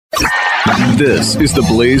This is the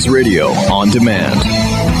Blaze Radio On Demand.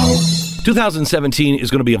 2017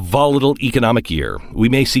 is going to be a volatile economic year. We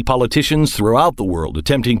may see politicians throughout the world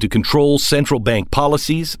attempting to control central bank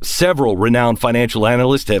policies. Several renowned financial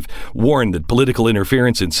analysts have warned that political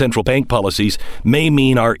interference in central bank policies may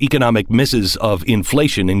mean our economic misses of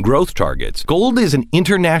inflation and growth targets. Gold is an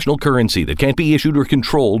international currency that can't be issued or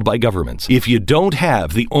controlled by governments. If you don't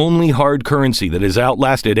have the only hard currency that has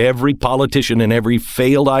outlasted every politician and every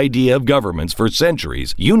failed idea of governments for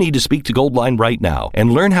centuries, you need to speak to Goldline right now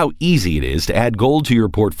and learn how easy it is to add gold to your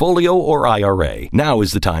portfolio or IRA. Now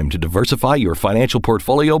is the time to diversify your financial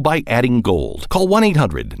portfolio by adding gold. Call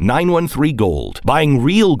 1-800-913-GOLD. Buying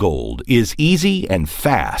real gold is easy and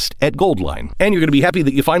fast at Goldline. And you're going to be happy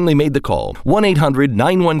that you finally made the call.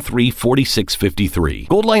 1-800-913-4653.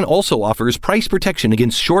 Goldline also offers price protection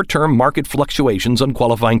against short-term market fluctuations on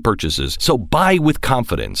qualifying purchases. So buy with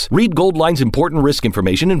confidence. Read Goldline's important risk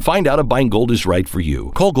information and find out if buying gold is right for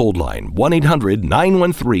you. Call Goldline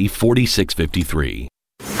 1-800-913-4653.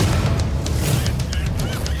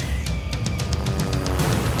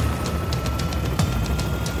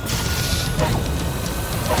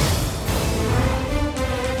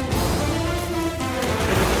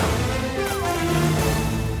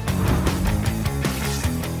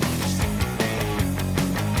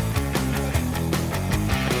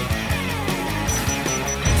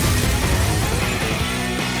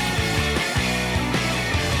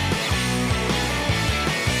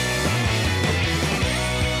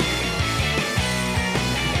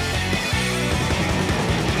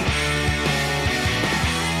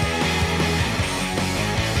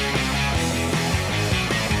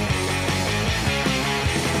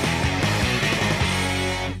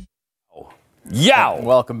 Yow!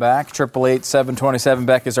 Welcome back. 888-727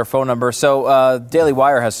 Beck is our phone number. So, Daily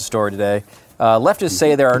Wire has a story today. Leftists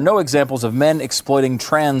say there are no examples of men exploiting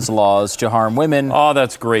trans laws to harm women. Oh,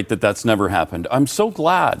 that's great that that's never happened. I'm so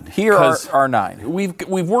glad. Here are 9.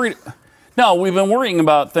 We've worried. No, we've been worrying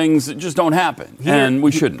about things that just don't happen, and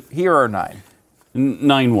we shouldn't. Here are 9.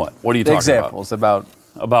 9 what? What are you talking examples about?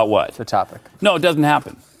 About what? The topic. No, it doesn't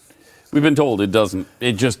happen. We've been told it doesn't.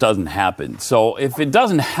 It just doesn't happen. So if it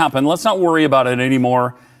doesn't happen, let's not worry about it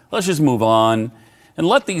anymore. Let's just move on and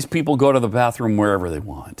let these people go to the bathroom wherever they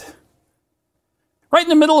want. Right in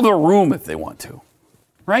the middle of a room if they want to.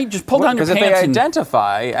 Right? Just pull down your pants. Because if they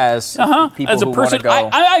identify as people as a who person, want to go...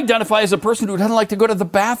 I identify as a person who doesn't like to go to the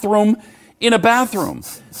bathroom in a bathroom.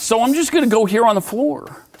 So I'm just going to go here on the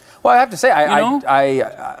floor. Well, I have to say, I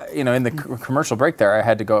in the commercial break there, I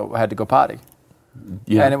had to go potty.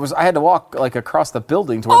 Yeah. And I had to walk like across the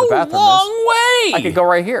building to where the bathroom is. A long way! I could go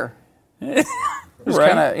right here. Just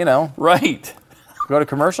right. kind of, Right. Go to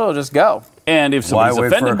commercial or just go. And if somebody's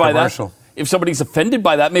offended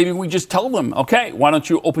by that, maybe we just tell them, okay, why don't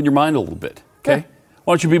you open your mind a little bit? Okay? Yeah.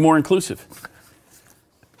 Why don't you be more inclusive?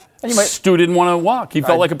 And Stu didn't want to walk. He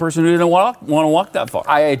felt like a person who didn't want to walk that far.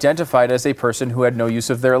 I identified as a person who had no use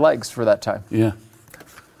of their legs for that time. Yeah.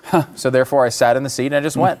 Huh. So therefore I sat in the seat and I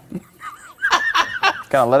just went.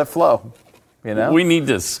 Kind of let it flow, We need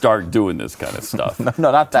to start doing this kind of stuff.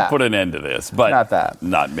 No, not that. Put an end to this, but not that.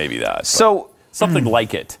 Not maybe that. So something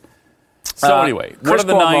like it. So anyway, what are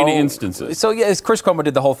the 9 instances? So yes, Chris Cuomo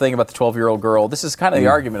did the whole thing about the 12-year-old girl. This is kind of the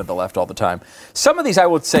argument of the left all the time. Some of these I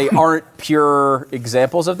would say aren't pure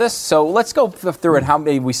examples of this. So let's go through and how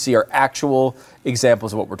many we see are actual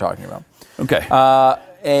examples of what we're talking about. Okay.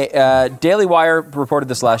 Daily Wire reported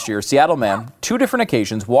this last year. Seattle man, 2 different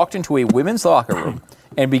occasions, walked into a women's locker room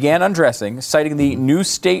and began undressing, citing the new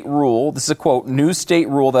state rule. This is a quote, new state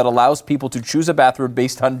rule that allows people to choose a bathroom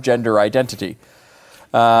based on gender identity.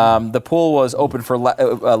 The pool was open for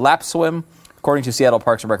lap swim. According to Seattle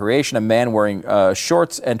Parks and Recreation, a man wearing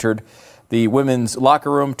shorts entered the women's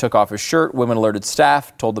locker room, took off his shirt. Women alerted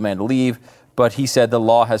staff, told the man to leave, but he said the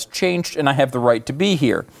law has changed and I have the right to be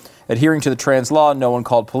here. Adhering to the trans law, no one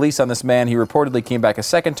called police on this man. He reportedly came back a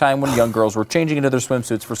second time when young girls were changing into their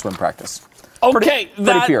swimsuits for swim practice. Okay,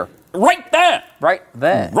 pretty pure. Right there. Right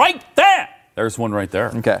there. Right there. There's one right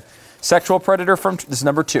there. Okay. Sexual predator from, this is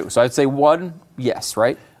number 2. So I'd say 1, yes,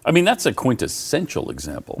 right? I mean, that's a quintessential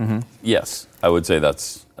example. Mm-hmm. Yes, I would say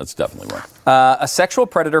that's definitely right. A sexual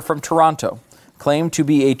predator from Toronto claimed to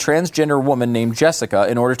be a transgender woman named Jessica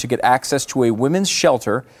in order to get access to a women's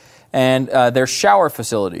shelter and their shower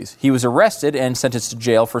facilities. He was arrested and sentenced to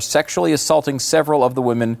jail for sexually assaulting several of the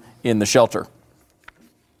women in the shelter.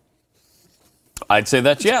 I'd say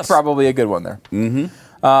that's yes. Probably a good one there.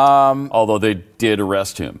 Mm-hmm. Although they did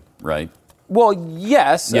arrest him, right? Well,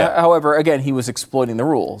 yes. Yeah. However, again, he was exploiting the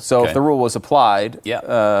rule. So if the rule was applied,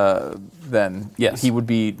 then he would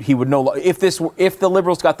no. If the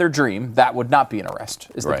Liberals got their dream, that would not be an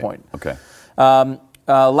arrest. Is the point? Okay.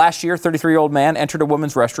 Last year, 33-year-old man entered a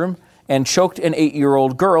women's restroom and choked an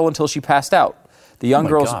 8-year-old girl until she passed out. The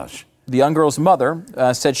young girl's mother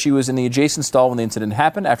said she was in the adjacent stall when the incident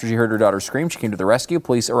happened. After she heard her daughter scream, she came to the rescue.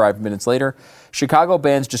 Police arrived minutes later. Chicago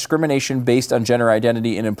bans discrimination based on gender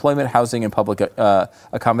identity in employment, housing, and public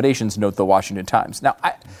accommodations, note the Washington Times. Now,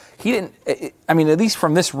 at least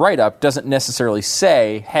from this write-up, doesn't necessarily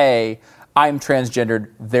say, hey, I'm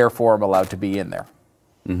transgendered, therefore I'm allowed to be in there.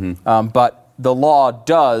 Mm-hmm. But the law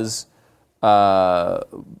does back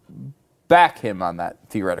him on that,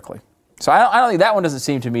 theoretically. So I don't think that one doesn't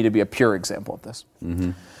seem to me to be a pure example of this.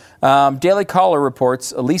 Mm-hmm. Daily Caller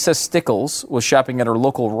reports Elisa Stickles was shopping at her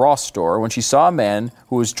local Ross store when she saw a man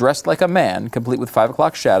who was dressed like a man, complete with 5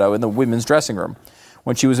 o'clock shadow, in the women's dressing room.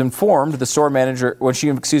 When she informed the store manager,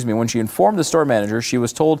 she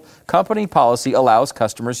was told company policy allows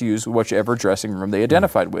customers to use whichever dressing room they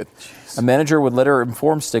identified with. Jeez. A manager would later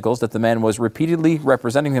inform Stickles that the man was repeatedly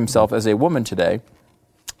representing himself as a woman today.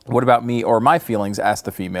 What about me or my feelings, asked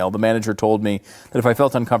the female. The manager told me that if I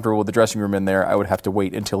felt uncomfortable with the dressing room in there, I would have to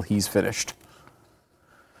wait until he's finished.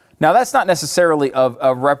 Now, that's not necessarily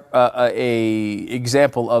a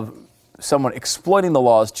example of someone exploiting the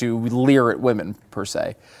laws to leer at women, per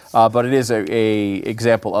se. But it is a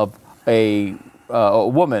example of a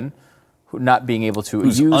woman who not being able to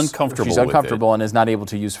use... She's uncomfortable and is not able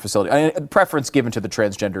to use facility. Preference given to the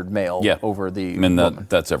transgendered male over the woman.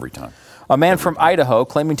 That's every time. A man from Idaho,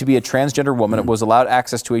 claiming to be a transgender woman, was allowed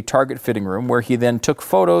access to a Target fitting room where he then took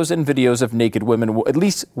photos and videos of naked women, at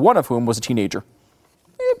least one of whom was a teenager.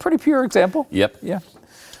 Pretty pure example. Yep. Yeah.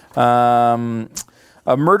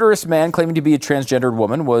 A murderous man claiming to be a transgendered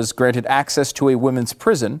woman was granted access to a women's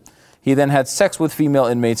prison. He then had sex with female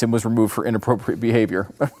inmates and was removed for inappropriate behavior.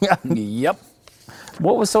 Yep.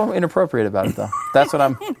 What was so inappropriate about it, though? That's what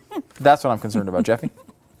I'm concerned about, Jeffy.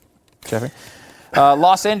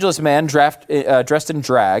 Los Angeles man dressed in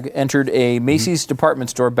drag entered a Macy's department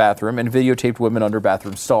store bathroom and videotaped women under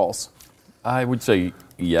bathroom stalls. I would say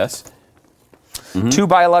yes. Mm-hmm. 2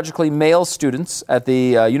 biologically male students at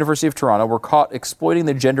the University of Toronto were caught exploiting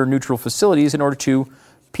the gender-neutral facilities in order to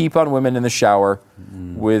peep on women in the shower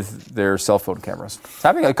with their cell phone cameras.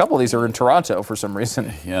 Having a couple of these are in Toronto for some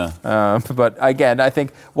reason. Yeah. But again, I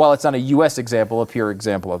think while it's not a U.S. example, a pure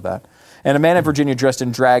example of that. And a man in Virginia dressed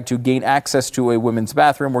in drag to gain access to a women's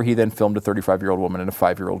bathroom where he then filmed a 35-year-old woman and a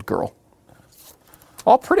 5-year-old girl.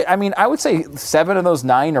 All pretty, I would say 7 of those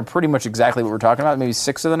 9 are pretty much exactly what we're talking about, maybe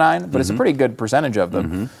 6 of the 9, but it's a pretty good percentage of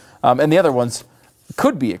them. Mm-hmm. And the other ones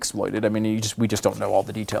could be exploited. We just don't know all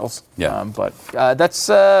the details. Yeah. But that's,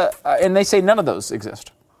 and they say none of those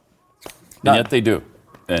exist. None. And yet they do.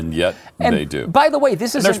 They do. By the way,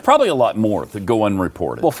 this is... There's probably a lot more that go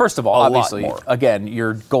unreported. Well, first of all, obviously, again,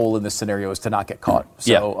 your goal in this scenario is to not get caught.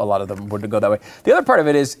 So a lot of them wouldn't go that way. The other part of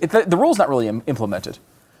it is the rule's not really implemented.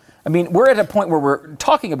 We're at a point where we're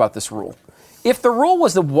talking about this rule. If the rule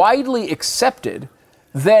was widely accepted,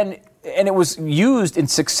 then, and it was used in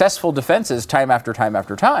successful defenses time after time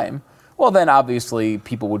after time, well, then obviously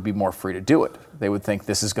people would be more free to do it. They would think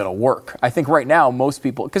this is going to work. I think right now most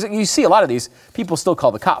people, because you see a lot of these, people still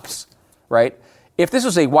call the cops, right? If this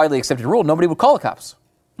was a widely accepted rule, nobody would call the cops.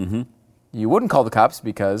 Mm-hmm. You wouldn't call the cops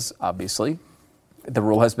because obviously the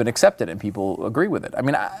rule has been accepted and people agree with it.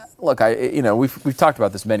 We've talked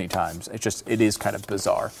about this many times. It is kind of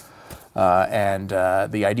bizarre. And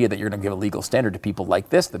the idea that you're going to give a legal standard to people like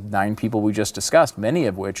this, the 9 people we just discussed, many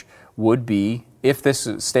of which would be, if this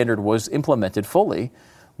standard was implemented fully,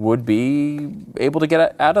 would be able to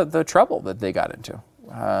get out of the trouble that they got into.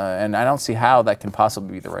 And I don't see how that can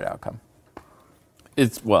possibly be the right outcome.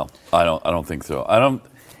 I don't think so.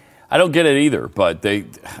 I don't get it either, but they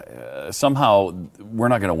somehow we're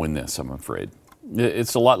not going to win this, I'm afraid.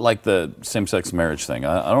 It's a lot like the same-sex marriage thing.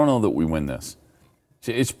 I don't know that we win this.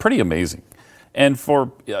 It's pretty amazing. And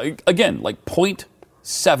for, again, like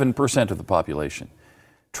 0.7% of the population,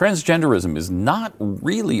 transgenderism is not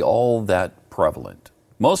really all that prevalent.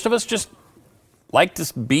 Most of us just like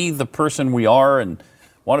to be the person we are and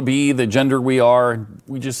want to be the gender we are, and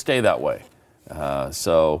we just stay that way.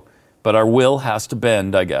 But our will has to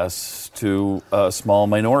bend, I guess, to a small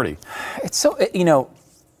minority. It's so,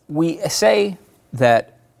 we say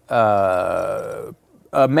that a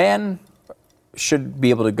man should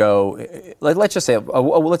be able to go, let's just say,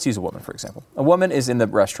 let's use a woman, for example. A woman is in the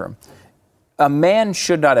restroom. A man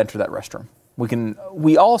should not enter that restroom.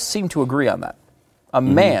 We all seem to agree on that. A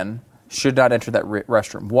man should not enter that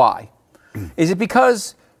restroom. Why? Is it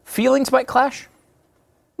because feelings might clash?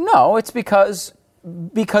 No, it's because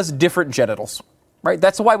different genitals, right?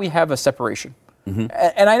 That's why we have a separation.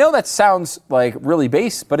 And I know that sounds like really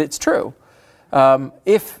base, but it's true.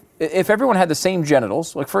 If everyone had the same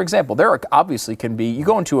genitals, like for example, there obviously can be, you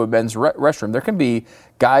go into a men's restroom, there can be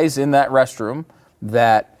guys in that restroom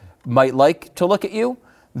that might like to look at you,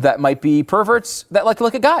 that might be perverts that like to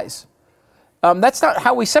look at guys. That's not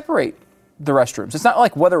how we separate the restrooms. It's not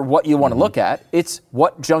like what you want to look at, it's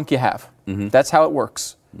what junk you have. That's how it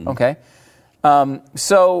works, okay?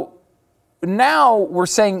 So now we're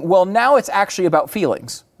saying, well, now it's actually about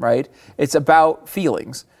feelings, right? It's about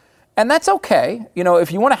feelings. And that's okay,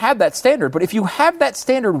 if you want to have that standard. But if you have that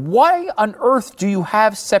standard, why on earth do you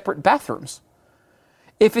have separate bathrooms?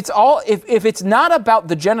 If it's not about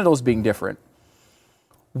the genitals being different,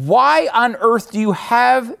 why on earth do you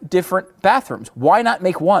have different bathrooms? Why not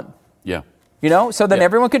make one? Yeah. So then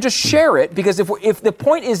everyone could just share it, because if the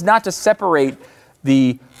point is not to separate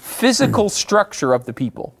the physical structure of the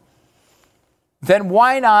people, then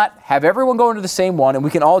why not have everyone go into the same one and we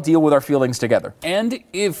can all deal with our feelings together? And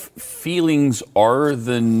if feelings are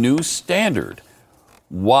the new standard,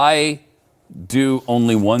 why do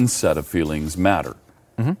only one set of feelings matter?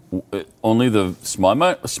 Only the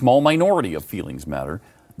small minority of feelings matter.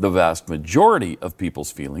 The vast majority of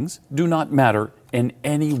people's feelings do not matter in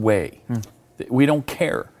any way. We don't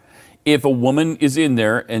care. If a woman is in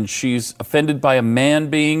there and she's offended by a man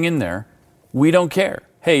being in there, we don't care.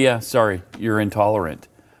 Hey, yeah, sorry, you're intolerant.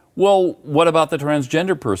 Well, what about the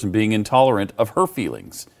transgender person being intolerant of her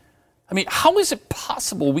feelings? I mean, how is it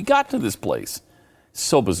possible we got to this place?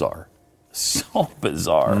 So bizarre. So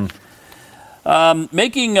bizarre.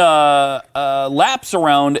 Making laps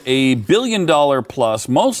around $1 billion plus,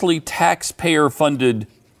 mostly taxpayer-funded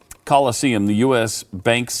Coliseum, the U.S.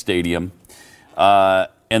 Bank Stadium. And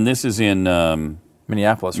this is in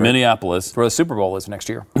Minneapolis, right? Minneapolis. Where the Super Bowl is next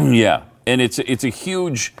year. Yeah. And it's a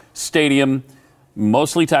huge stadium,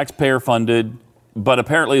 mostly taxpayer-funded, but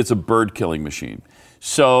apparently it's a bird-killing machine.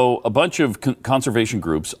 So a bunch of conservation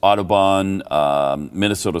groups, Audubon,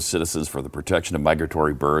 Minnesota Citizens for the Protection of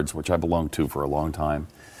Migratory Birds, which I belonged to for a long time,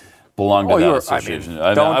 belonged to that association.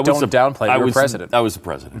 Don't downplay. You were president. I was the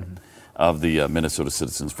president of the Minnesota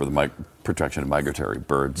Citizens for the Protection of Migratory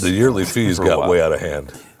Birds. The yearly fees got way out of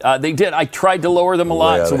hand. They did. I tried to lower them a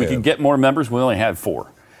lot so we could get more members. We only had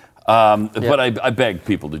 4. But I begged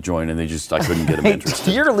people to join, and I couldn't get them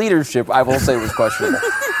interested. Your leadership, I will say, was questionable.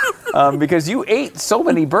 Because you ate so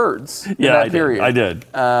many birds in that period. I did.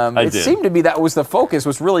 It seemed to me that was the focus,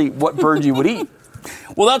 was really what bird you would eat.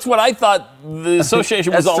 Well, that's what I thought the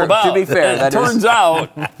association was all true. about. To be fair, it turns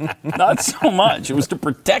out, not so much. It was to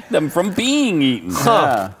protect them from being eaten.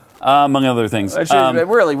 Among other things. It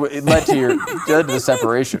really led to the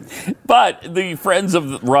separation. But the Friends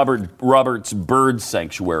of Robert's Bird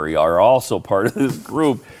Sanctuary are also part of this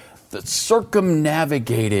group that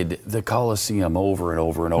circumnavigated the Coliseum over and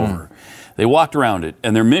over and over. They walked around it,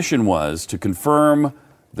 and their mission was to confirm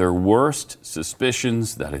their worst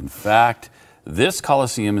suspicions that, in fact, this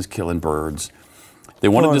Coliseum is killing birds. They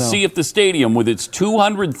wanted to see if the stadium, with its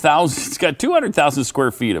 200,000, it's got 200,000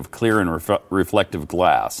 square feet of clear and reflective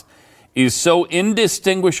glass, is so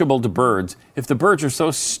indistinguishable to birds if the birds are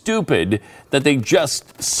so stupid that they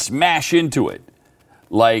just smash into it,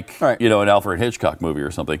 like, an Alfred Hitchcock movie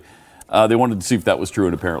or something. They wanted to see if that was true,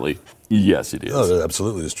 and apparently, yes, it is. Oh, that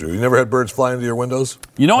absolutely is true. You never had birds fly into your windows?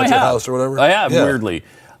 I have. Your house or whatever? I have, weirdly.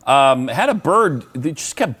 Had a bird that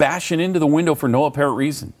just kept bashing into the window for no apparent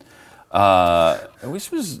reason.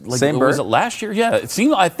 Which was like, same bird? Was it last year? Yeah,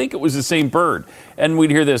 I think it was the same bird. And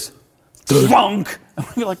we'd hear this thunk. And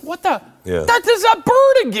we'd be like, what the? Yeah. That is a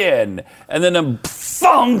bird again. And then a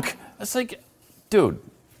thunk. It's like, dude,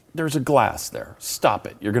 there's a glass there. Stop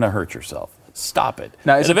it. You're going to hurt yourself. Stop it.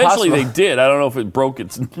 Now, and eventually they did. I don't know if it broke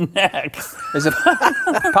its neck. Is it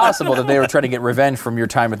possible that they were trying to get revenge from your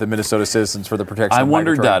time at the Minnesota Citizens for the Protection of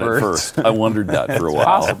Migratory Birds? I wondered that at first. I wondered that for a while.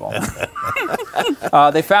 Possible.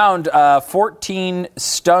 They found 14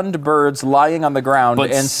 stunned birds lying on the ground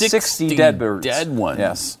and 60 dead birds. Dead ones.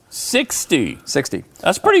 Yes. 60.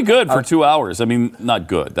 That's pretty good for 2 hours. I mean, not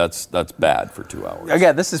good. That's bad for 2 hours.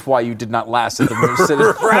 Again, this is why you did not last at the Minnesota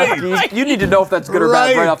Citizens. Right. You need to know if that's good or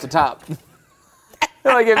bad right off the top.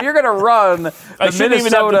 Like, if you're going to run the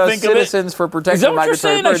Minnesota Citizens for Protection of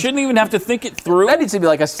Migratory Birds, I shouldn't even have to think it through? That needs to be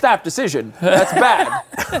like a snap decision. That's bad.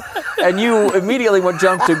 And you immediately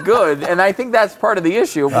jumped to good, and I think that's part of the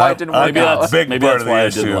issue of why it didn't work out. Maybe that's why I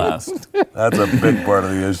didn't last. That's a big part of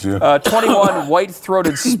the issue. 21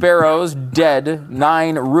 white-throated sparrows dead,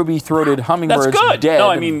 9 ruby-throated hummingbirds that's good. dead. No,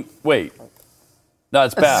 I mean, wait. No,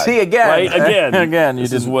 it's bad. See, again. Right? Again. Again, you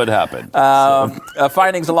This is didn't. what happened.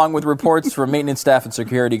 Findings, along with reports from maintenance staff and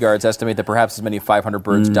security guards, estimate that perhaps as many as 500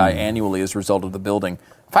 birds die annually as a result of the building.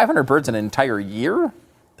 500 birds in an entire year?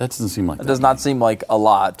 That doesn't seem like That does not seem like a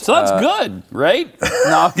lot. So that's good, right?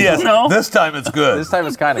 No, Yes, No? this time it's good. This time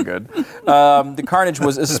it's kind of good. The carnage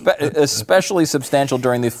was especially substantial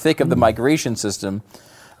during the thick of the migration system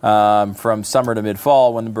from summer to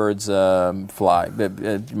mid-fall when the birds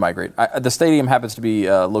migrate. The stadium happens to be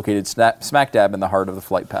located smack dab in the heart of the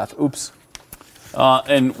flight path. Oops.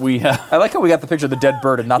 And we have... I like how we got the picture of the dead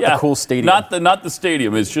bird and not the cool stadium. Not the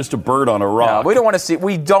stadium. It's just a bird on a rock. We don't want to see.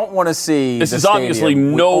 We don't want to see. This the is stadium. obviously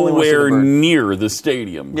We only wanna see the nowhere bird. near the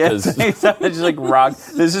stadium. Yeah, 'cause- it's just like rock.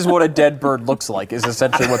 This is what a dead bird looks like. Is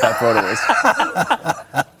essentially what that photo is.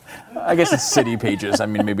 I guess it's city pages. I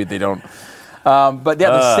mean, maybe they don't. But yeah,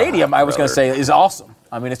 the stadium I was going to say is awesome.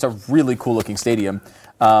 I mean, it's a really cool looking stadium.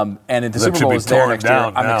 And the Super should Bowl be is there torn next year.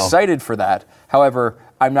 down I'm now. excited for that. However,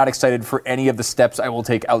 I'm not excited for any of the steps I will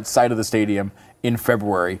take outside of the stadium in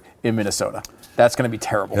February in Minnesota. That's going to be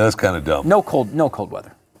terrible. Yeah, that's kind of dumb. No cold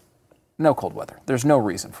weather. No cold weather. There's no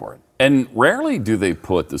reason for it. And rarely do they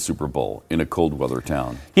put the Super Bowl in a cold weather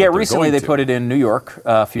town. Yeah, But they're recently going they to. put it in New York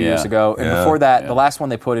a few years Yeah. ago, and Yeah. before that, the last one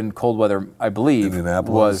they put in cold weather, I believe,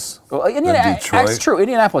 Indianapolis. was Then Detroit. That's true.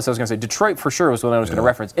 Indianapolis. I was going to say Detroit for sure was what I was going to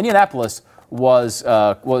reference. Indianapolis was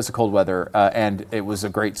a cold weather, and it was a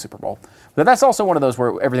great Super Bowl. But that's also one of those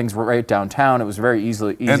where everything's right downtown. It was very easy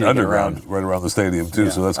And to get underground, around. right around the stadium, too,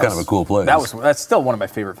 so that's kind of a cool place. That's still one of my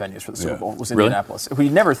favorite venues for the Super Yeah. Bowl. Was Really? Indianapolis. We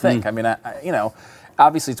never think. I mean,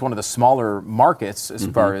 obviously it's one of the smaller markets as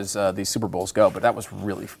Mm-hmm. far as these Super Bowls go. But that was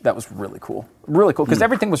really cool, because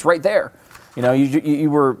everything was right there.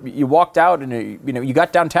 You walked out and you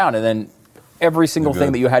got downtown, and then every single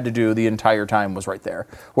thing that you had to do the entire time was right there.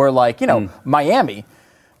 Where Miami,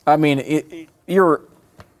 I mean, you're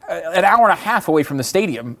an hour and a half away from the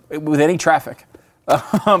stadium with any traffic.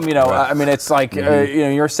 I mean, it's like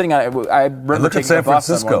you're sitting on. I remember And look at taking a San bus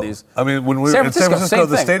on one Francisco. of these. I mean, when we were San in San Francisco, Francisco,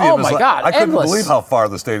 the same thing. stadium Oh was my like, God, I couldn't endless. believe how far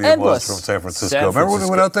the stadium Endless. was from San Francisco. San Remember when we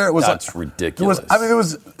went out there? It was That's ridiculous. It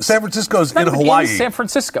was San Francisco's Not in even Hawaii. in San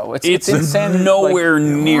Francisco. It's in San nowhere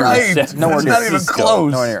near Right. San It's nowhere near not even Francisco.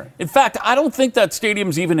 close. Nowhere near. In fact, I don't think that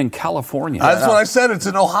stadium's even in California. That's what I said. It's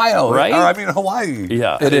in Ohio, Right? Or I mean Hawaii.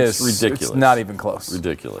 Yeah, It it's is ridiculous. It's not even close.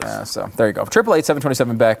 Ridiculous. So there you go.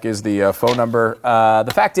 888-727-BECK is the phone number.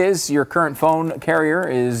 The fact is, your current phone carrier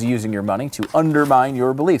is using your money to undermine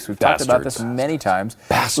your beliefs. We've talked about this many times.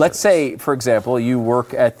 Let's say, for example, you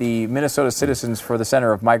work at the Minnesota Citizens for the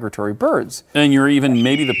Center of Migratory Birds. And you're even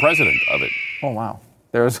maybe the president of it. Oh, wow.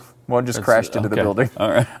 There's one just crashed into the okay. building. All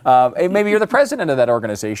right. And maybe you're the president of that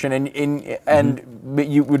organization, and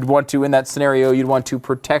you would want to, in that scenario, you'd want to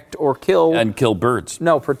protect or kill. And kill birds.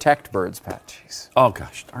 No, protect birds, Pat. Jeez. Oh,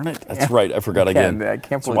 gosh, darn it. That's right. I forgot again. I can't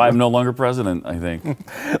That's believe why it. I'm no longer president, I think.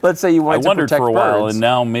 Let's say you I wanted to wondered protect for a while, birds. and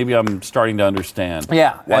now maybe I'm starting to understand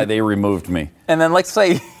why they removed me. And then let's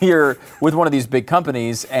say you're with one of these big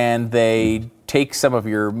companies and they take some of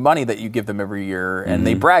your money that you give them every year and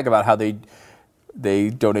they brag about how they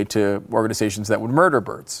donate to organizations that would murder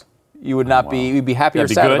birds. You would not be, you'd be happy or That'd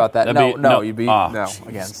be sad good? about that. That'd No, be- you'd be, Oh,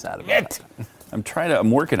 again, sad about that.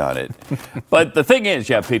 I'm working on it. But the thing is,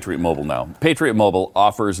 you have Patriot Mobile now. Patriot Mobile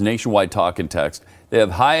offers nationwide talk and text. They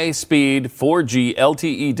have high-speed 4G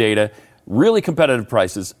LTE data, really competitive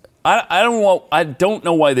prices. I don't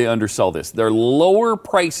know why they undersell this. They're lower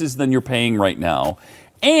prices than you're paying right now,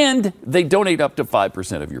 and they donate up to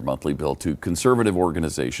 5% of your monthly bill to conservative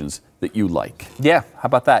organizations that you like. Yeah, how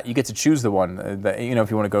about that? You get to choose the one that, if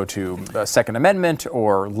you want to go to Second Amendment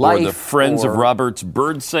or Life. Or the Friends of or- Robert's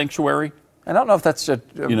Bird Sanctuary. I don't know if that's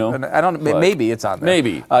maybe it's on there. Maybe.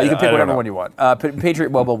 You I can pick don't whatever know. one you want.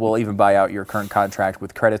 Patriot Mobile will even buy out your current contract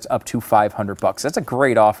with credits up to $500. That's a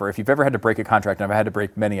great offer. If you've ever had to break a contract, and I've had to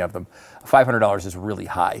break many of them, $500 is really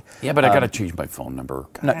high. Yeah, but I got to change my phone number.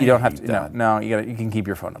 No, you don't have to. that. No, you can keep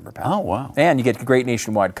your phone number, Pat. Oh, wow. And you get great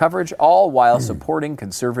nationwide coverage, all while supporting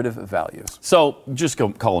conservative values. So just go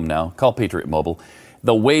call them now. Call Patriot Mobile.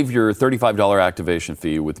 They'll waive your $35 activation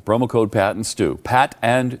fee with the promo code Pat and Stu. Pat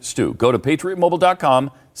and Stu. Go to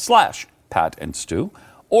patriotmobile.com/Pat and Stu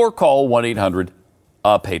or call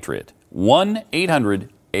 1-800-PATRIOT.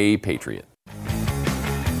 1-800-A-PATRIOT.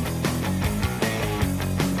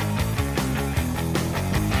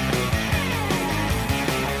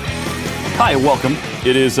 Hi, welcome.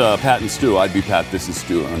 It is Pat and Stu. I'd be Pat. This is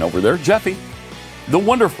Stu. And over there, Jeffy, the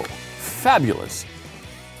wonderful, fabulous,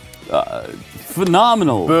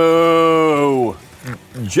 phenomenal. Boo!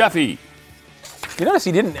 Jeffy. You notice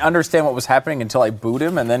he didn't understand what was happening until I booed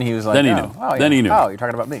him, and then he was like, Then he oh, knew. Oh, yeah. Then he knew. Oh, you're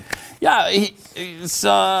talking about me. Yeah, he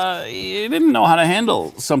didn't know how to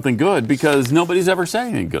handle something good because nobody's ever said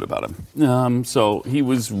anything good about him. So he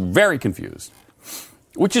was very confused,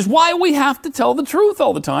 which is why we have to tell the truth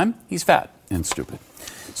all the time. He's fat and stupid.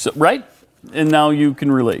 So, right? And now you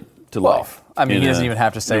can relate to life. I mean, he doesn't even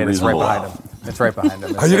have to say it. It's right behind him. It's right behind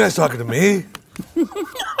him. Are you guys talking to me?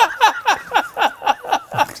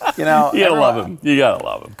 You know, you gotta love him. You gotta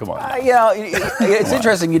love him. Come on. You know, it's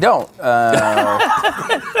interesting. You don't.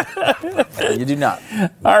 You do not.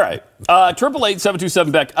 All right.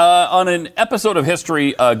 888-727-BECK. On an episode of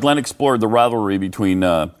History, Glenn explored the rivalry between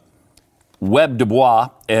Webb Du Bois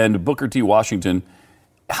and Booker T. Washington.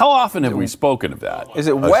 How often have we spoken of that? Is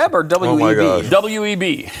it Webb or W-E-B? Oh my gosh.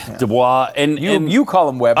 W-E-B. Du Bois. And you call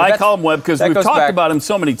him Webb. I call him Webb because we've talked about him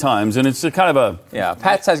so many times, and it's a kind of a... Yeah,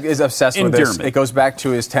 Pat is obsessed with this. It goes back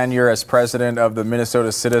to his tenure as president of the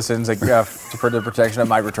Minnesota Citizens for the protection of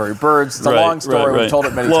migratory birds. It's a long story. We've told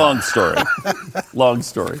it many times. Long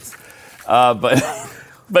story.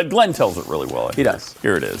 But Glenn tells it really well. He does.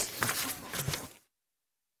 Here it is.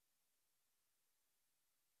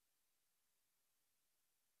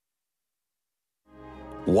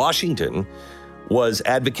 Washington was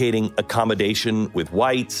advocating accommodation with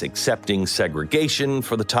whites, accepting segregation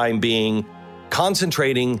for the time being,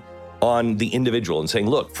 concentrating on the individual and saying,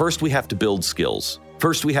 look, first we have to build skills.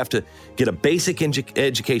 First we have to get a basic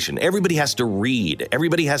education. Everybody has to read.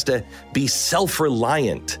 Everybody has to be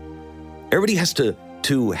self-reliant. Everybody has to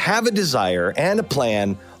have a desire and a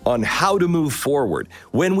plan on how to move forward.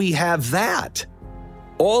 When we have that,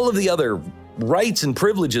 all of the other rights and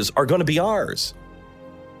privileges are going to be ours,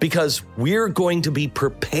 because we're going to be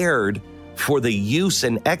prepared for the use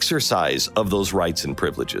and exercise of those rights and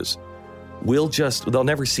privileges. They'll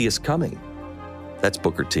never see us coming. That's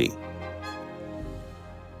Booker T.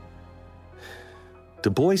 Du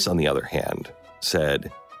Bois, on the other hand,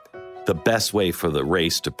 said the best way for the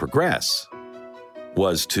race to progress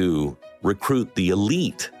was to recruit the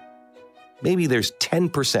elite. Maybe there's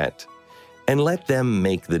 10%, and let them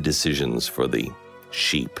make the decisions for the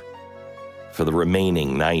sheep, for the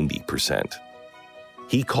remaining 90%.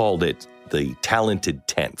 He called it the talented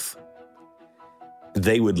 10th.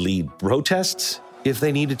 They would lead protests if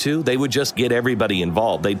they needed to. They would just get everybody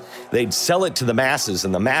involved. They'd sell it to the masses,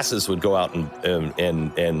 and the masses would go out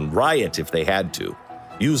and riot if they had to.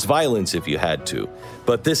 Use violence if you had to.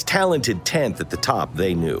 But this talented 10th at the top,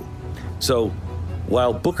 they knew. So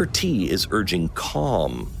while Booker T is urging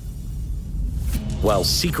calm, while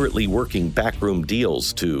secretly working backroom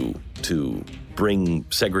deals to bring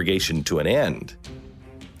segregation to an end,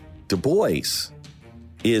 Du Bois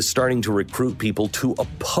is starting to recruit people to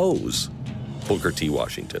oppose Booker T.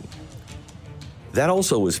 Washington. That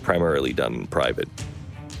also was primarily done in private.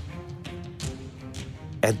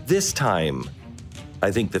 At this time,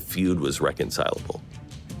 I think the feud was reconcilable.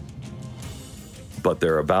 But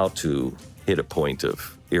they're about to hit a point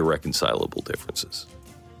of irreconcilable differences.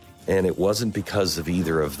 And it wasn't because of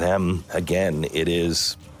either of them. Again, it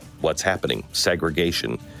is what's happening.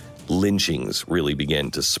 Segregation, lynchings really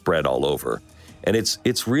begin to spread all over. And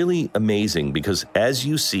it's really amazing because as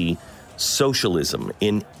you see socialism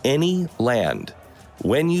in any land,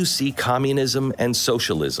 when you see communism and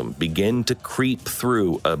socialism begin to creep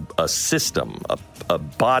through a system, a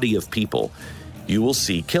body of people, you will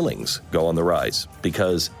see killings go on the rise,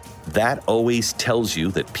 because that always tells you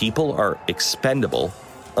that people are expendable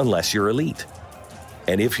unless you're elite.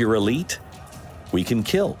 And if you're elite, we can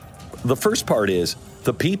kill. The first part is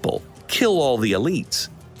the people kill all the elites.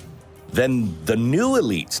 Then the new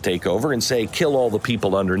elites take over and say, kill all the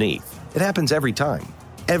people underneath. It happens every time.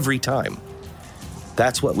 Every time.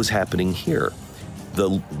 That's what was happening here.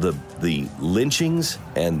 The lynchings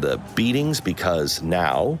and the beatings, because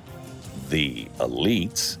now the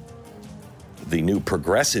elites, the new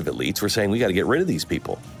progressive elites, were saying, we got to get rid of these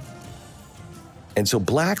people. And so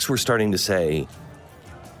blacks were starting to say,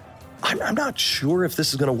 I'm not sure if this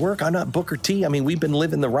is going to work. I'm not Booker T. I mean, we've been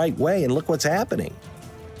living the right way, and look what's happening.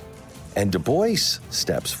 And Du Bois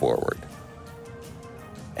steps forward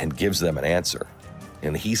and gives them an answer.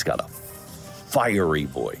 And he's got a fiery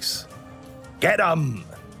voice. Get 'em!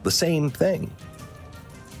 The same thing.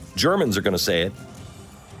 Germans are going to say it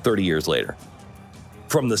 30 years later.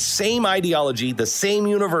 From the same ideology, the same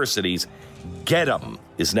universities, get 'em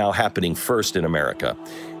is now happening first in America.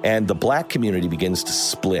 And the black community begins to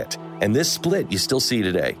split. And this split you still see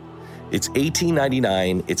today. It's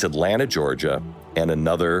 1899, it's Atlanta, Georgia, and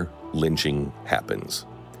another lynching happens.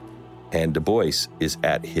 And Du Bois is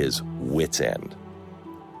at his wit's end.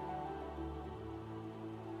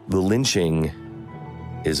 The lynching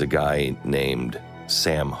is a guy named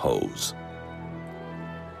Sam Hose.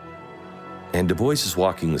 And Du Bois is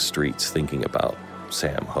walking the streets thinking about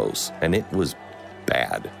Sam Hose, and it was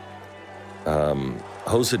bad.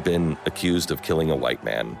 Hose had been accused of killing a white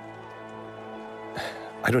man.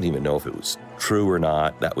 I don't even know if it was true or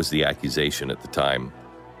not. That was the accusation at the time.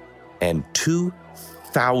 And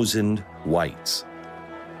 2,000 whites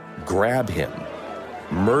grab him,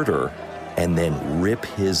 murder, and then rip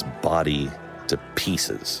his body to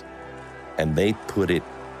pieces. And they put it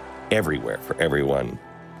everywhere for everyone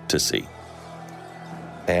to see.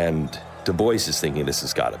 And Du Bois is thinking, this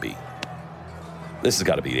has got to be the end. This has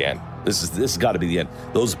got to be the end.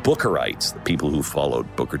 Those Bookerites, the people who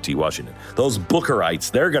followed Booker T. Washington, those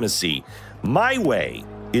Bookerites, they're going to see my way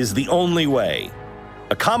is the only way.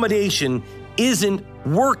 Accommodation isn't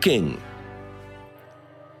working.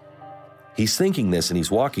 He's thinking this, and he's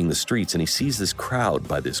walking the streets, and he sees this crowd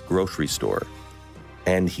by this grocery store.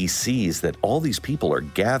 And he sees that all these people are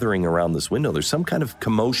gathering around this window. There's some kind of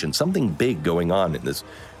commotion, something big going on in this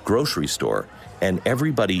grocery store. And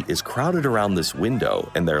everybody is crowded around this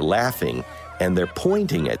window, and they're laughing, and they're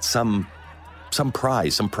pointing at some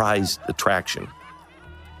prize attraction.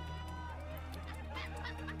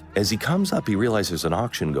 As he comes up, he realizes there's an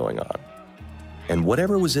auction going on. And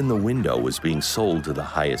whatever was in the window was being sold to the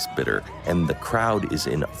highest bidder, and the crowd is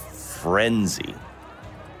in a frenzy.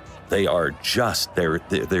 They are just, they're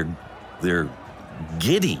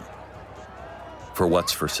giddy for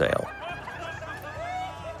what's for sale.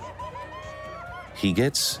 He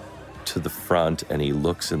gets to the front and he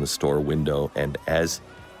looks in the store window, and as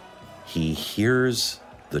he hears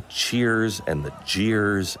the cheers and the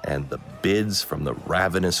jeers and the bids from the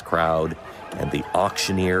ravenous crowd and the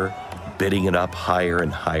auctioneer bidding it up higher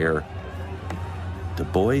and higher, Du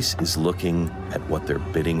Bois is looking at what they're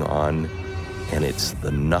bidding on, and it's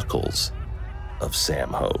the knuckles of Sam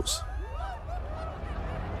Hose.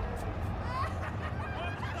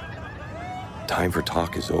 Time for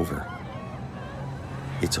talk is over.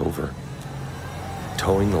 It's over.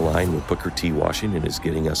 Towing the line with Booker T. Washington is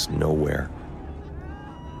getting us nowhere.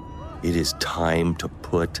 It is time to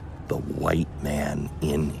put the white man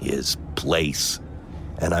in his place.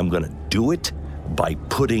 And I'm going to do it by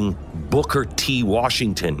putting Booker T.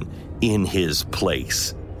 Washington in his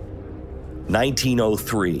place.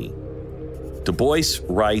 1903. Du Bois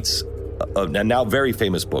writes a now very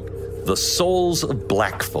famous book, The Souls of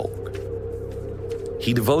Black Folk.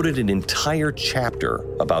 He devoted an entire chapter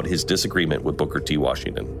about his disagreement with Booker T.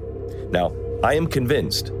 Washington. Now, I am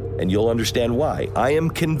convinced, and you'll understand why, I am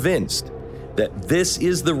convinced that this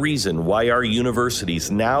is the reason why our universities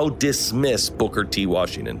now dismiss Booker T.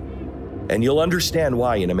 Washington. And you'll understand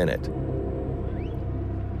why in a minute.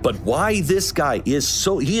 But why this guy is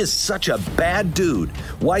such a bad dude,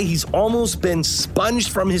 why he's almost been sponged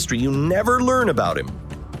from history. You never learn about him.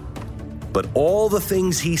 But all the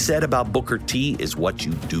things he said about Booker T is what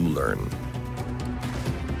you do learn.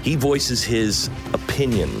 He voices his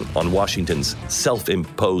opinion on Washington's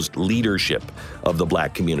self-imposed leadership of the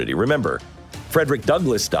black community. Remember, Frederick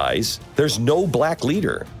Douglass dies, there's no black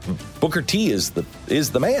leader. Booker T is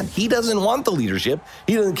the man. He doesn't want the leadership.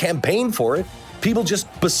 He doesn't campaign for it. People just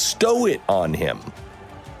bestow it on him.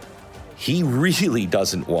 He really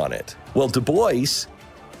doesn't want it. Well, Du Bois,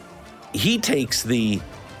 he takes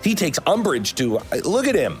umbrage to, look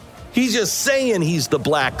at him. He's just saying he's the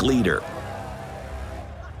black leader.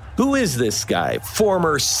 Who is this guy?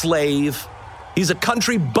 Former slave. He's a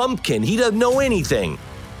country bumpkin. He doesn't know anything.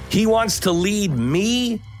 He wants to lead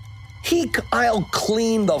me? I'll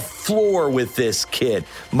clean the floor with this kid.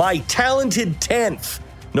 My talented 10th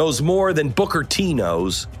knows more than Booker T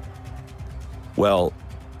knows. Well,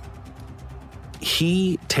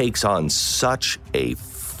 he takes on such a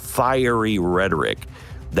fiery rhetoric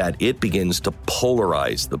that it begins to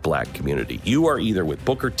polarize the black community. You are either with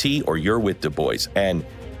Booker T or you're with Du Bois, and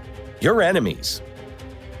you're enemies.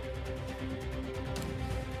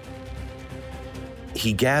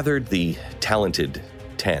 He gathered the talented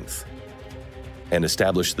 10th and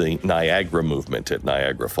established the Niagara movement at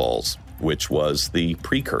Niagara Falls, which was the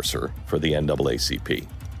precursor for the NAACP.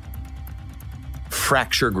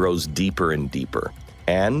 Fracture grows deeper and deeper,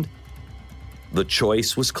 and the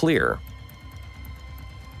choice was clear.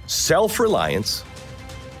 Self-reliance,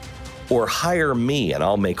 or hire me and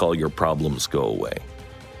I'll make all your problems go away.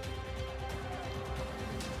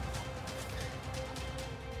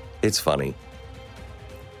 It's funny,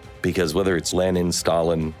 because whether it's Lenin,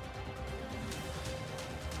 Stalin,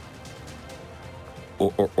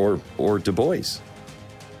 or Du Bois,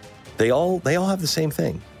 they all have the same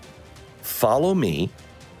thing. Follow me,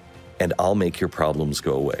 and I'll make your problems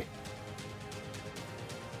go away.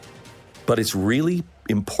 But it's really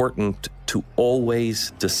important to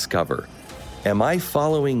always discover Am I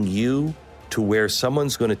following you to where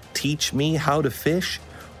someone's going to teach me how to fish?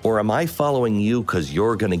 Or am I following you because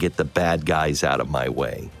you're going to get the bad guys out of my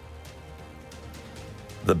way?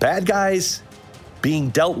 The bad guys being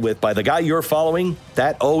dealt with by the guy you're following,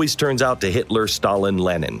 that always turns out to Hitler, Stalin,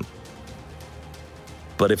 Lenin.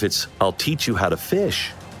 But if it's, I'll teach you how to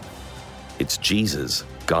fish, it's Jesus,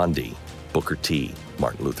 Gandhi, Booker T,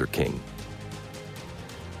 Martin Luther King.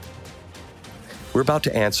 We're about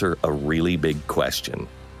to answer a really big question.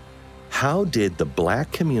 How did the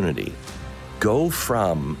black community go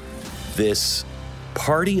from this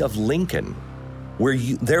party of Lincoln, where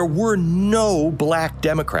there were no black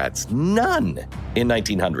Democrats, none in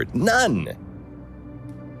 1900, none,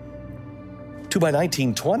 to by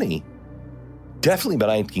 1920, definitely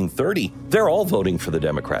by 1930, they're all voting for the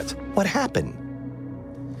Democrats. What happened?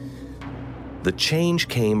 The change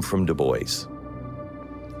came from Du Bois.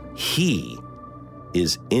 He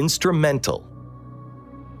is instrumental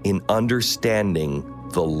in understanding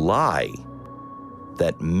the lie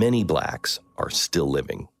that many blacks are still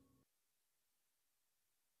living.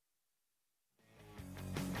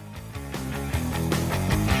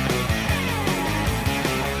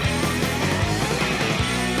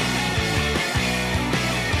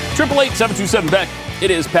 Triple 8-727-BECK.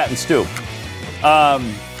 It is Pat and Stu.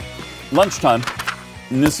 Lunchtime.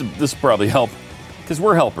 And this probably help because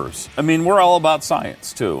we're helpers. I mean, we're all about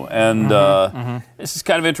science too, and this is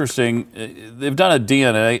kind of interesting. They've done a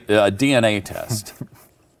DNA test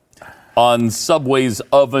on Subway's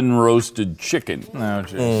oven roasted chicken. Oh,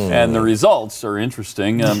 jeez. And the results are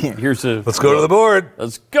interesting. Let's go to the board.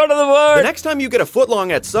 Let's go to the board. The next time you get a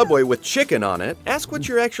footlong at Subway with chicken on it, ask what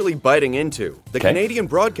you're actually biting into. The Canadian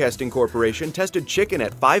Broadcasting Corporation tested chicken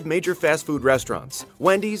at 5 major fast food restaurants.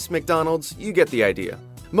 Wendy's, McDonald's, you get the idea.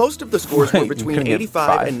 Most of the scores were between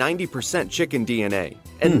 85 and 90% chicken DNA.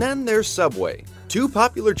 And then there's Subway. 2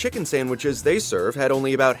 popular chicken sandwiches they serve had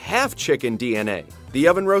only about half chicken DNA. The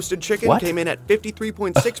oven-roasted chicken came in at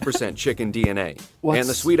 53.6% chicken DNA. And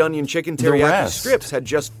the sweet onion chicken teriyaki strips had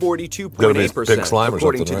just 42.8%,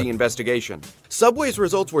 according to the investigation. Subway's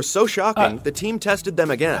results were so shocking, the team tested them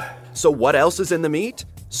again. So what else is in the meat?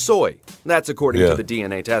 Soy. That's according to the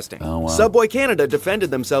DNA testing. Oh, wow. Subway Canada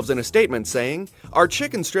defended themselves in a statement saying, "Our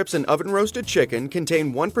chicken strips and oven-roasted chicken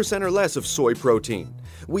contain 1% or less of soy protein.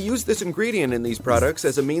 We use this ingredient in these products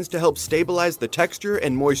as a means to help stabilize the texture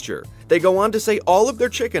and moisture." They go on to say all of their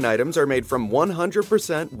chicken items are made from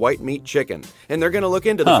 100% white meat chicken, and they're going to look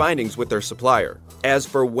into the findings with their supplier. As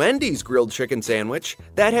for Wendy's grilled chicken sandwich,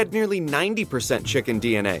 that had nearly 90% chicken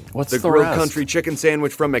DNA. What's the the grilled rest? country chicken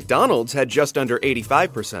sandwich from McDonald's had just under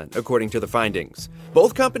 85%, according to the findings.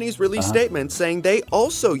 Both companies released statements saying they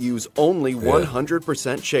also use only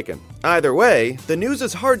 100% chicken. Either way, the news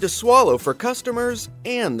is hard to swallow for customers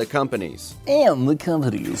and the companies.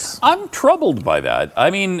 I'm troubled by that.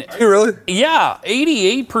 I mean, You really? yeah,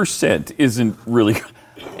 88% isn't really.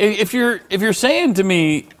 If you're saying to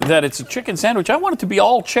me that it's a chicken sandwich, I want it to be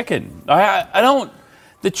all chicken. I don't.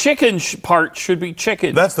 The chicken part should be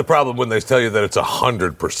chicken. That's the problem when they tell you that it's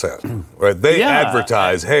 100%, right? They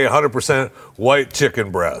advertise, hey, 100% white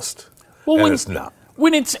chicken breast, and it's not.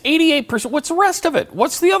 When it's 88%, what's the rest of it?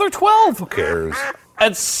 What's the other 12? Who cares?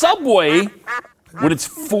 At Subway, when it's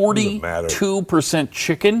 42%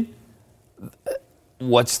 chicken,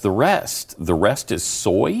 what's the rest? The rest is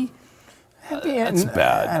soy? That's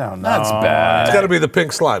bad. I don't know. That's bad. It's got to be the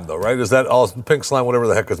pink slime, though, right? Is that all pink slime? Whatever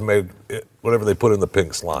the heck is made, whatever they put in the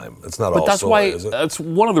pink slime. It's not all that's soy, why. is it? That's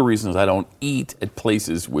one of the reasons I don't eat at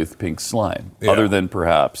places with pink slime, other than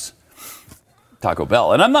perhaps Taco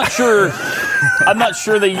Bell. And I'm not sure. I'm not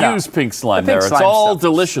sure they use pink slime there. It's all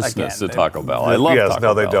deliciousness at Taco Bell. I love Taco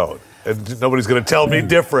Bell. They don't. And nobody's going to tell me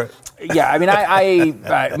different. Yeah, I mean,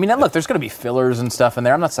 I mean, look, there's going to be fillers and stuff in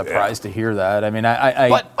there. I'm not surprised to hear that. I mean, I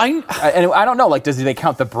don't know. Like, do they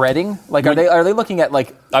count the breading? Like, are they looking at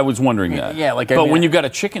like? I was wondering that. Yeah, like. But when you've got a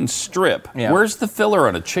chicken strip, where's the filler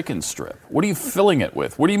on a chicken strip? What are you filling it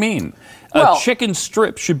with? What do you mean? A chicken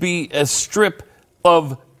strip should be a strip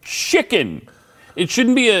of chicken. It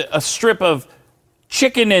shouldn't be a strip of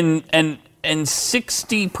chicken and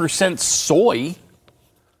 60% soy.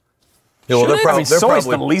 Yeah, well, they're soy's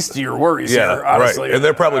the least of your worries here, honestly. Right. And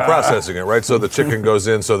they're probably processing it, right? So the chicken goes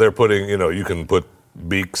in, so they're putting, you can put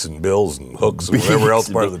beaks and bills and hooks and whatever else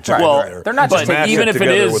part of the chicken. Well, they're not just even if it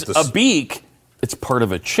is a beak, it's part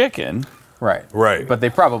of a chicken. Right. Right. But they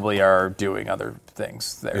probably are doing other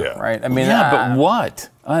things there, right? I mean, but what?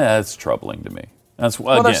 That's troubling to me. That's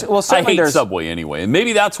I hate Subway anyway, and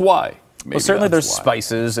maybe that's why. Certainly there's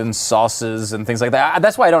spices and sauces and things like that.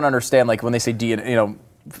 That's why I don't understand, like, when they say DNA,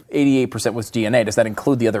 88% was DNA. Does that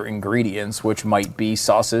include the other ingredients, which might be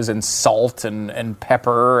sauces and salt and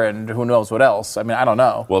pepper and who knows what else? I mean, I don't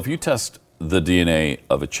know. Well, if you test the DNA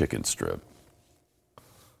of a chicken strip,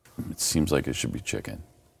 it seems like it should be chicken.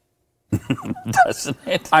 Doesn't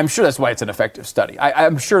it? I'm sure that's why it's an effective study.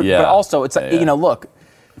 I'm sure, Yeah. but also it's, Yeah. look,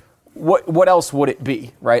 what else would it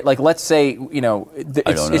be, right? Like, let's say,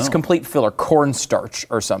 it's complete filler, cornstarch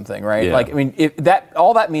or something, right? Yeah. Like, I mean,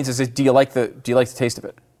 all that means is, do you like the taste of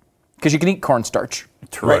it? Because you can eat cornstarch.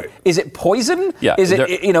 Right. Is it poison? Yeah. Is it,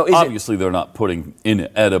 obviously, they're not putting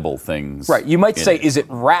inedible things. Right. You might say, it. is it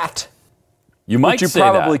rat? You might Which you say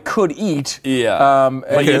probably that. could eat. Yeah.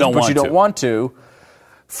 But you don't want to.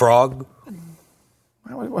 Frog?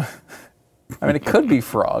 I mean, it could be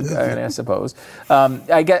frog. I suppose.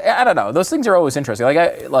 I don't know. Those things are always interesting.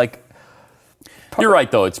 You're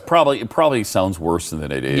right, though. It probably sounds worse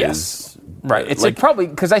than it is. Yes. Right. It's probably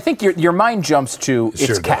because I think your mind jumps to it's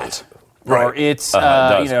Sure cat. does. Or Right. it's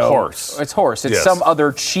horse. It's horse. It's Yes. some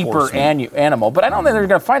other cheaper animal. But I don't think they're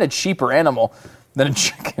going to find a cheaper animal than a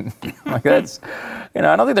chicken. Like that's, I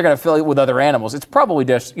don't think they're going to fill it with other animals. It's probably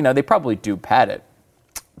just, they probably do pad it,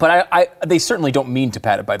 but they certainly don't mean to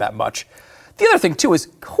pad it by that much. The other thing too is,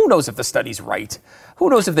 who knows if the study's right? Who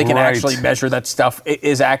knows if they can actually measure that stuff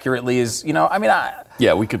as accurately as,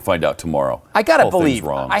 Yeah, we could find out tomorrow. I gotta Whole thing's believe.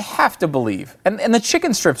 wrong. I have to believe. And the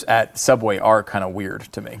chicken strips at Subway are kind of weird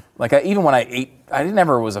to me. Like, even when I ate, I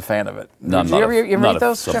never was a fan of it. No, Did you ever not eat a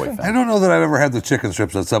those? Subway Jeffrey? fan. I don't know that I've ever had the chicken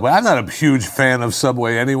strips at Subway. I'm not a huge fan of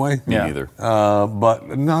Subway anyway. Me Yeah. neither. But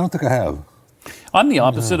no, I don't think I have. I'm the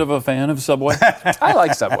opposite of a fan of Subway. I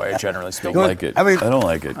like Subway, generally I speaking. don't like it. I mean- I don't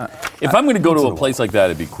like it. If I'm going to go to a place like that,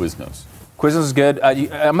 it'd be Quiznos. Quiznos is good.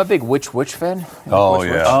 I'm a big Which fan. Oh, Which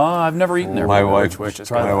yeah. Witch. I've never eaten there. My before. wife,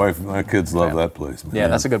 is my good. wife, my kids love that place. Yeah,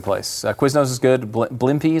 that's a good place. Quiznos is good.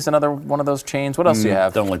 Blimpie is another one of those chains. What else do you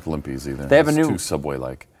have? Don't like Blimpies either. They have a It's new- too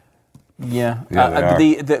Subway-like. Yeah. Yeah,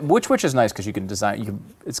 they the Which is nice because you can design.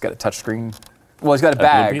 It's got a touch screen. Well, it's got a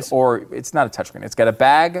bag, Blimpies? or it's not a touchscreen. It's got a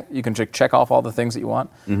bag. You can check off all the things that you want,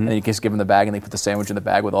 and then you can just give them the bag, and they put the sandwich in the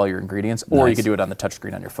bag with all your ingredients. Or you Nice. could do it on the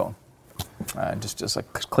touchscreen on your phone. Just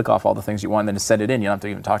like click off all the things you want, and then just send it in. You don't have to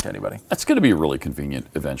even talk to anybody. That's going to be really convenient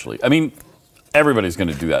eventually. I mean, everybody's going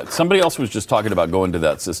to do that. Somebody else was just talking about going to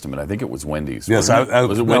that system, and I think it was Wendy's. Yes, wasn't it?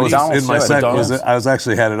 Was it Wendy's? McDonald's in my too, segment. McDonald's. I was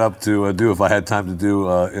actually headed up to do, if I had time to do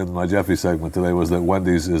in my Jeffy segment today, was that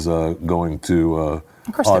Wendy's is going to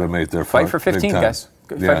automate their Fight for front big 15, time. guys.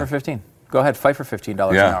 Fight for 15. Go ahead, fight for $15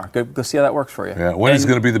 an Yeah. hour. Go see how that works for you. Yeah, Wendy's And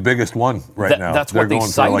going to be the biggest one right now. that's They're what they going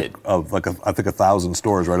cited. for I think 1,000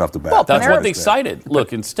 stores right off the bat. Well, That's what Panera's they there. cited.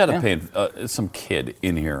 Look, instead of paying some kid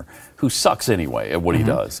in here who sucks anyway at what he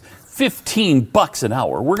does, $15 an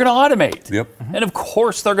hour, we're going to automate. Yep. And of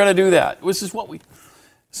course they're going to do that. This is what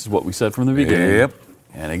we said from the beginning. Yep.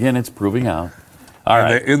 And again, it's proving out. All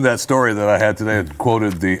right. In that story that I had today, it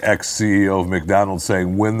quoted the ex-CEO of McDonald's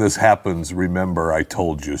saying, "When this happens, remember I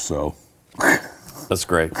told you so." That's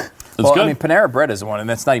great. That's Well, good. I mean, Panera Bread is one, and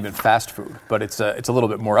that's not even fast food, but it's a little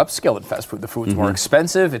bit more upscale than fast food. The food's more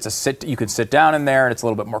expensive. You can sit down in there, and it's a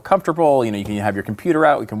little bit more comfortable. You can have your computer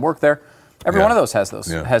out. You can work there. Every Yeah. one of those has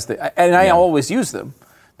those. Yeah. I always use them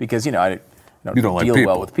because I don't You don't like deal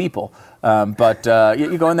people. well with people. But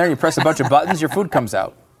you go in there, you press a bunch of buttons, your food comes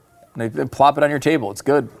out. And they plop it on your table. It's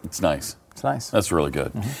good. It's nice. It's nice. That's really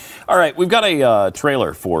good. All right, we've got a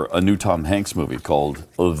trailer for a new Tom Hanks movie called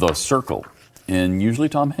The Circle. And usually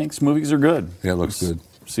Tom Hanks movies are good. Yeah, it looks good.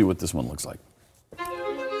 See what this one looks like.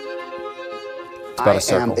 about a I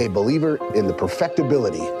circle. am a believer in the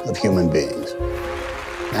perfectibility of human beings.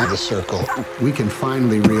 At the circle, we can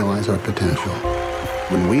finally realize our potential.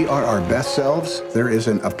 When we are our best selves, there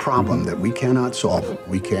isn't a problem that we cannot solve.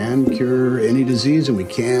 We can cure any disease and we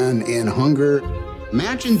can end hunger.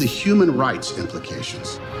 Imagine the human rights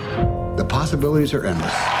implications. The possibilities are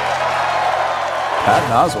endless.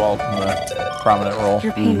 Patton Oswalt in the prominent role.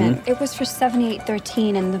 Your payment. It was for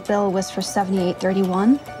 $78.13 and the bill was for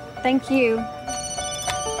 $78.31. Thank you.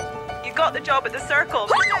 You got the job at the Circle.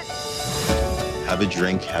 Have a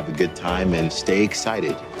drink, have a good time, and stay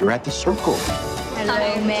excited. You're at the Circle.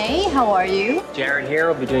 Hello, May. How are you? Jared here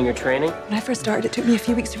will be doing your training. When I first started, it took me a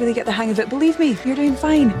few weeks to really get the hang of it. Believe me, you're doing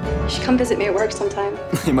fine. You should come visit me at work sometime.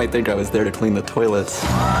 You might think I was there to clean the toilets.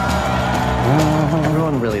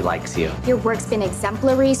 Everyone really likes you. Your work's been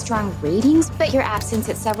exemplary, strong ratings, but your absence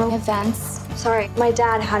at several events. Sorry, my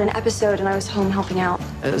dad had an episode and I was home helping out.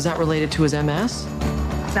 Is that related to his MS?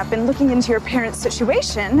 I've been looking into your parents'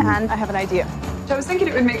 situation and I have an idea. So I was thinking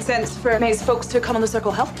it would make sense for May's folks to come on the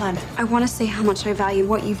Circle Health Plan. I want to say how much I value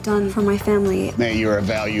what you've done for my family. May, you're a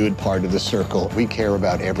valued part of the Circle. We care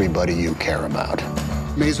about everybody you care about.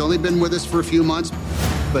 May's only been with us for a few months,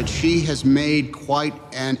 but she has made quite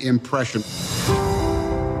an impression.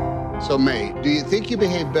 So, May, do you think you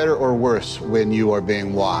behave better or worse when you are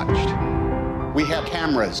being watched? We have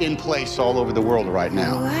cameras in place all over the world right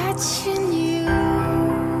now.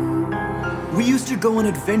 We used to go on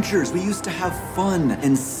adventures, we used to have fun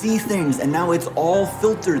and see things, and now it's all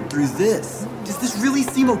filtered through this. Does this really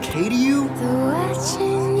seem okay to you?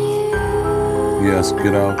 Yes,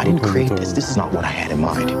 get out. I didn't create this. This is not what I had in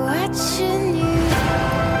mind.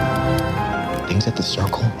 Things at the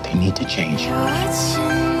circle, they need to change.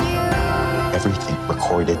 Everything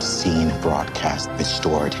recorded, seen, broadcast is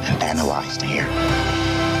stored and analyzed here.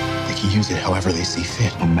 They can use it however they see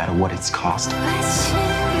fit, no matter what it's cost.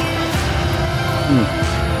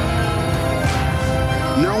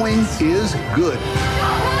 Knowing is good,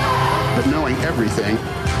 but knowing everything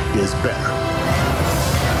is better.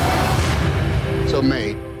 So,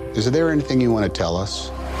 May, is there anything you want to tell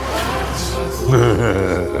us?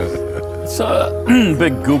 It's a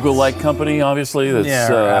big Google-like company, obviously. That's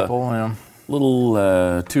Apple. Yeah.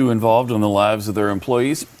 Little too involved in the lives of their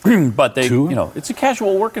employees, but it's a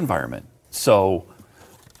casual work environment, so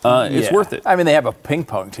it's worth it. I mean, they have a ping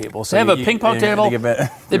pong table. So they have a ping pong table.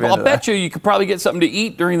 I'll bet you could probably get something to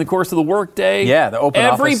eat during the course of the workday. Yeah, the open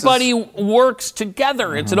office. Everybody works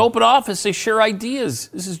together. It's an open office. They share ideas.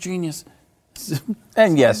 This is genius.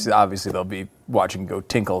 And yes, obviously they'll be watching Go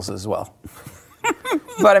Tinkles as well.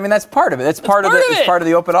 But I mean, that's part of it. It's part of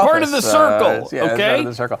the open office. Part of the circle. Okay. Part of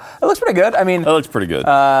the circle. It looks pretty good. I mean, it looks pretty good.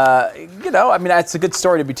 It's a good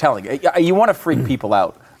story to be telling. You want to freak people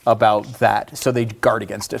out about that, so they guard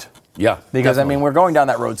against it. Yeah. Because definitely. I mean, we're going down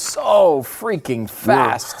that road so freaking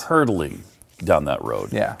fast. We're hurtling down that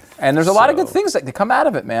road. Yeah. And there's a lot of good things that come out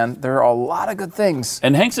of it, man. There are a lot of good things.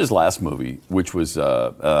 And Hanks's last movie, which was it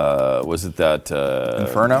that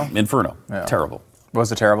Inferno? Inferno. Yeah. Terrible. Was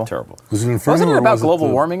it terrible? Terrible. Was it Inferno? Wasn't it about was global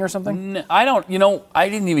warming or something? I don't. I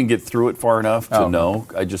didn't even get through it far enough to know.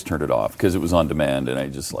 I just turned it off because it was on demand, and I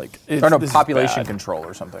just population control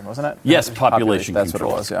or something, wasn't it? Yes, population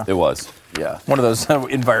control. That's control. what it was. Yeah, it was. Yeah, one of those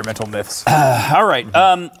environmental myths. All right.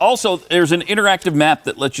 Also, there's an interactive map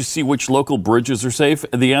that lets you see which local bridges are safe.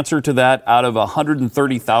 The answer to that, out of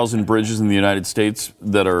 130,000 bridges in the United States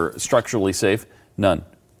that are structurally safe, none.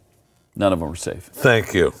 None of them are safe.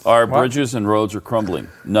 Thank you. Our bridges and roads are crumbling.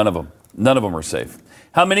 None of them. None of them are safe.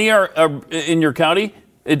 How many are in your county?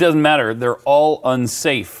 It doesn't matter. They're all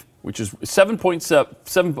unsafe, which is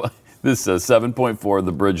 7.7. This says 7.4 of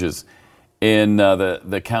the bridges in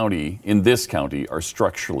the county, in this county, are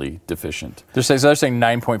structurally deficient. They're saying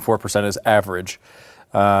 9.4% is average.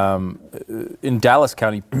 In Dallas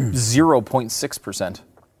County, 0.6%.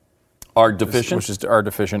 Are deficient? Which is are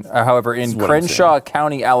deficient. However, in Crenshaw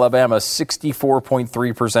County, Alabama,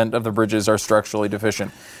 64.3% of the bridges are structurally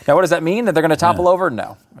deficient. Now, what does that mean? That they're going to topple over?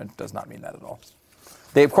 No, it does not mean that at all.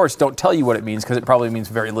 They, of course, don't tell you what it means because it probably means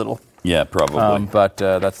very little. Yeah, probably. But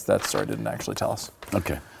that story didn't actually tell us.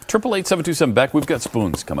 Okay. 888-727-BECK. We've got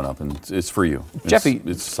spoons coming up, and it's for you. Jeffy,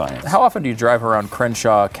 it's science. How often do you drive around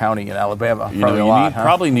Crenshaw County in Alabama? Probably a lot.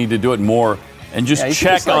 Probably need to do it more. And just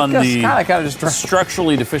check on the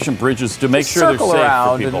structurally deficient bridges to make sure they're safe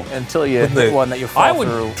for people. Until you hit one that you fall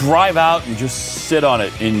through. I would drive out and just sit on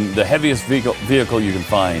it in the heaviest vehicle you can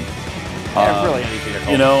find. Really any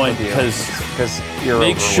vehicle. You know, because you're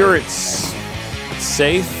make sure it's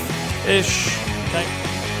safe-ish. Okay.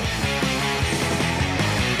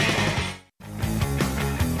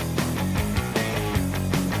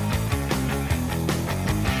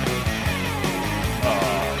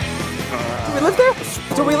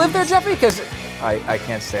 Do we live there, Jeffy? Because I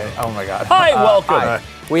can't say it. Oh, my God. Hi, welcome. Hi.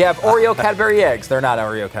 We have Oreo Cadbury eggs. They're not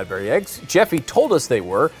Oreo Cadbury eggs. Jeffy told us they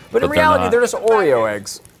were, but in reality, they're just Oreo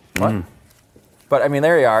eggs. What? But, I mean,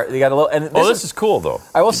 there you are. You got a little. And this is cool, though.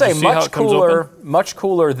 I will say, much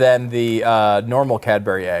cooler than the normal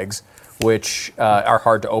Cadbury eggs, which are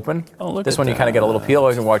hard to open. Oh, look this at one, that. you kind of get a little peel.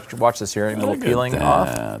 You can watch this here, a little peeling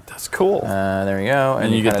off. That's cool. There you go.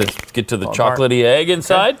 And you get to the chocolatey egg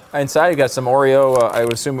inside. Okay. Inside, you got some Oreo. I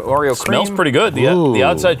would assume Oreo cream. Smells pretty good. The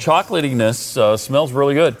outside chocolatiness smells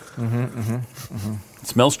really good. It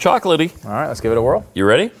smells chocolatey. All right, let's give it a whirl. You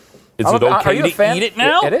ready? Is it okay to eat it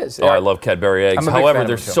now? It is. Oh, I love Cadbury eggs. However,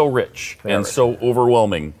 they're so rich and rich. so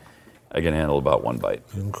overwhelming. I can handle about one bite.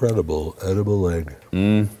 Incredible edible egg.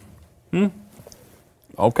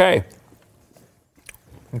 Okay.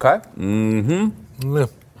 Okay. Yeah.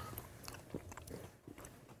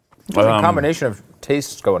 There's a combination of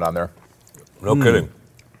tastes going on there. No kidding.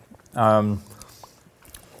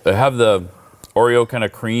 They have the Oreo kind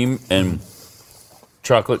of cream and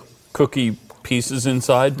chocolate cookie pieces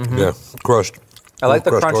inside. Yeah, crushed. I like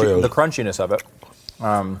the Crushed Oreos. crunchiness of it.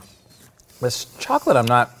 This chocolate,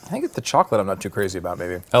 I think it's the chocolate I'm not too crazy about,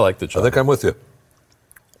 maybe. I like the I chocolate. think I'm with you.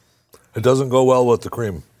 It doesn't go well with the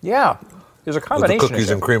cream. Yeah. There's a With the combination. cookies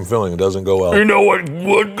and cream filling, it doesn't go well. You know what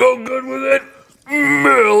would go good with it?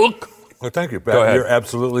 Milk. Well, thank you, Go Pat. ahead. You're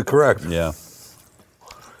absolutely correct. Yeah.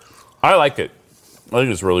 I like it. I think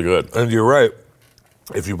it's really good. And you're right.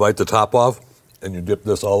 If you bite the top off and you dip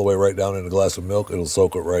this all the way right down in a glass of milk, it'll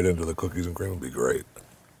soak it right into the cookies and cream. It'll be great.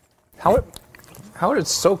 How would it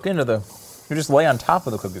soak into the... You just lay on top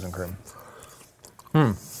of the cookies and cream.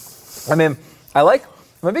 I mean, I'm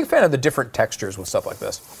a big fan of the different textures with stuff like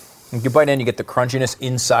this. You bite in, you get the crunchiness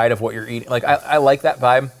inside of what you're eating. Like, I like that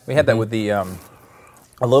vibe. We had that with the...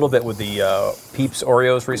 a little bit with the Peeps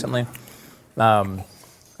Oreos recently.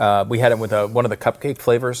 We had it with one of the cupcake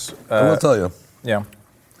flavors. I will tell you. Yeah.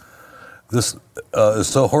 This is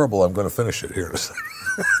so horrible, I'm going to finish it here.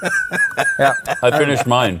 Yeah. I finished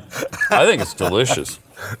mine. I think it's delicious.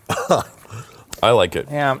 I like it.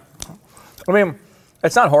 Yeah. I mean,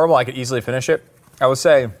 it's not horrible. I could easily finish it. I would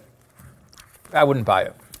say I wouldn't buy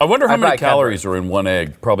it. I wonder how I'd buy many a Cadbury. calories are in one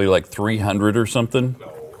egg. Probably like 300 or something.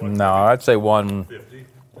 No, I'd say 150,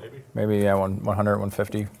 maybe 100,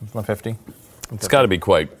 150, 150. It's got to be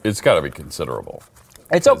it's got to be considerable.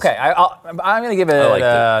 It's okay. I'm going to give it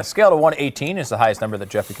a scale to 118 is the highest number that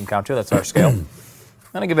Jeffy can count to. That's our scale. I'm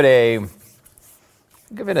going to give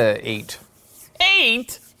it a 8.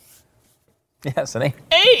 8? Yes, an 8.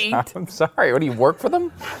 8? I'm sorry. What, do you work for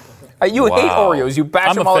them? You hate Oreos. You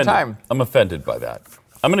bash them all the time. I'm offended by that.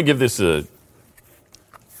 I'm going to give this a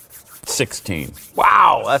 16.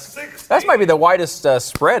 Wow, that might be the widest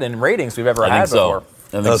spread in ratings we've ever had before.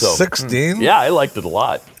 I think so. 16? Yeah, I liked it a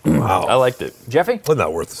lot. Wow. I liked it. Jeffy? Well,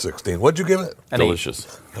 not worth the 16. What'd you give it?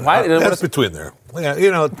 Delicious. Why, that's between there. Yeah,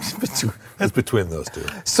 you know, that's between those two.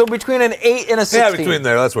 So between an 8 and a 16? Yeah, between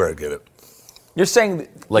there. That's where I'd get it. You're saying...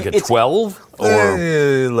 Like a 12? Or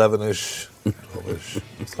 11-ish. 12-ish.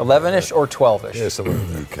 11-ish or 12-ish? Yeah, somewhere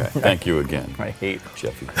in there. Okay. Thank you again. I hate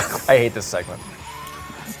Jeffy. I hate this segment.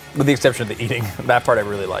 With the exception of the eating. That part I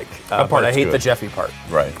really like. But I hate the Jeffy part.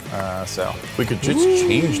 Right. So We could just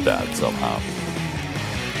change that somehow.